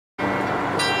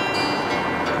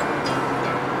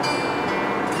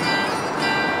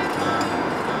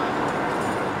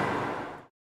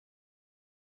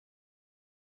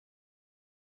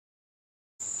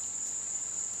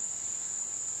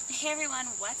Hey everyone,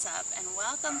 what's up? And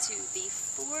welcome to the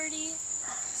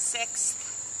 46th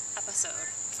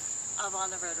episode of On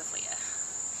the Road with Leah.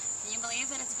 Can you believe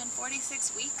that it's been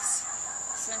 46 weeks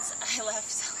since I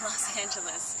left Los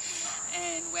Angeles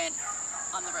and went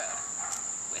on the road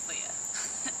with Leah?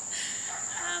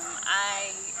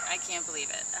 I can't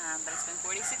believe it, but it's been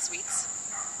 46 weeks,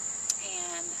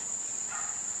 and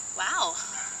wow,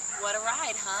 what a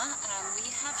ride, huh? We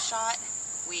have shot,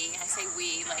 I say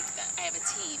we like I have a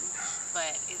team,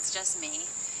 but it's just me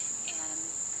and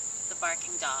the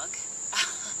barking dog.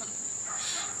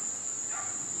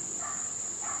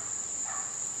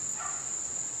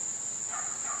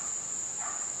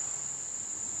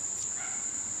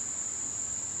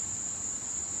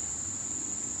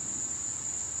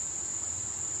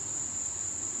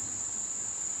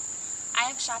 I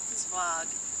have shot this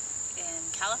vlog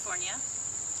in California,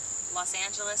 Los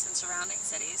Angeles and surrounding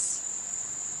cities.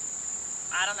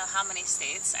 I don't know how many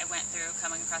states I went through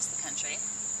coming across the country.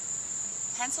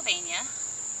 Pennsylvania,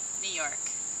 New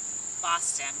York,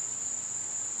 Boston,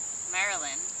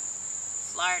 Maryland,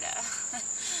 Florida.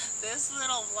 This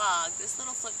little vlog, this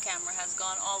little flip camera has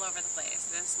gone all over the place.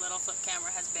 This little flip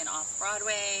camera has been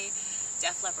off-Broadway,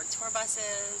 Def Leppard tour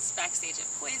buses, backstage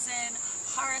at Poison,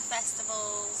 horror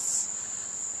festivals,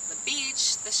 the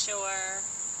beach, the shore,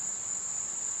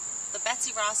 the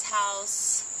Betsy Ross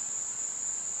house,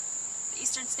 the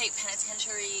Eastern State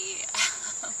Penitentiary.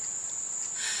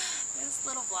 This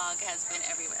little vlog has been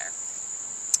everywhere.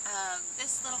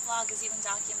 This little vlog has even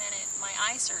documented my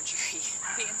eye surgery,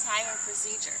 the entire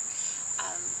procedure.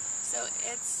 So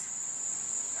it's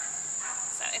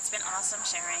been awesome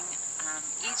sharing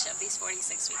each of these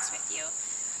 46 weeks with you.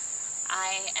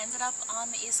 I ended up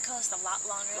on the East Coast a lot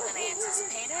longer than I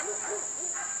anticipated.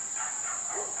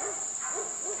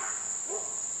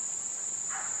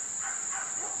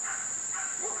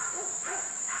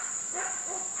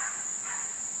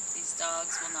 These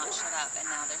dogs will not shut up, and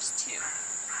now there's two.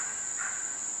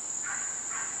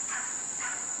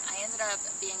 I ended up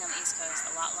being on the East Coast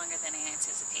a lot longer than I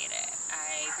anticipated.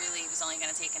 I really was only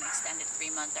going to take an extended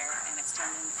 3-monther, and it's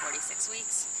turned into 46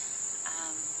 weeks.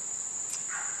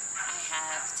 I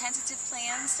have tentative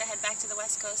plans to head back to the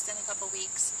West Coast in a couple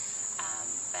weeks,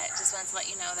 but just wanted to let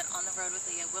you know that On the Road with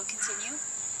Leah will continue.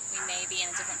 We may be in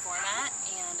a different format,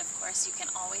 and of course you can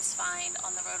always find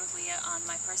On the Road with Leah on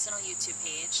my personal YouTube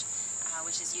page,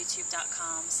 which is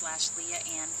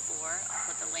youtube.com/LeahAnn4. I'll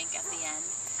put the link at the end.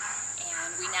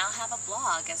 And we now have a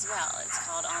blog as well. It's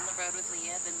called On the Road with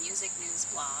Leah, the music news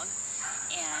blog.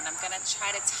 And I'm going to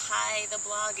try to tie the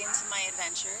blog into my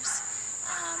adventures.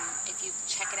 If you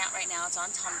check it out right now, it's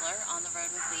on Tumblr,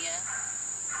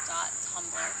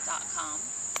 ontheroadwithleah.tumblr.com.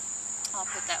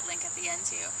 I'll put that link at the end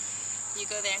too. You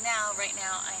go there now. Right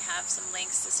now I have some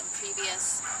links to some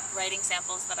previous writing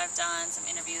samples that I've done, some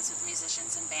interviews with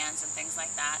musicians and bands and things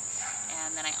like that.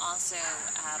 And then I also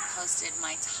posted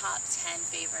my top 10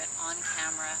 favorite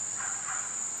on-camera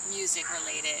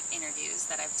music-related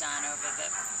interviews that I've done over the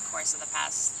course of the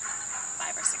past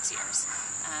 5 or 6 years.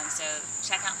 So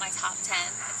check out my top 10.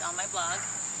 It's on my blog.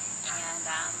 And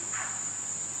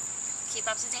keep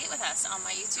up to date with us on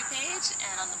my YouTube page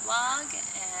and on the blog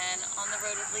and On the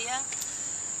Road with Leah.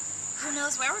 Who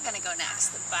knows where we're going to go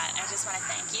next, but I just want to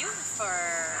thank you for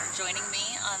joining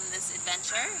me on this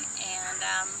adventure, and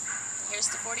here's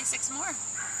to 46 more.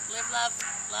 Live, love,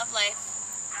 love life.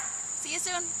 See you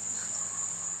soon.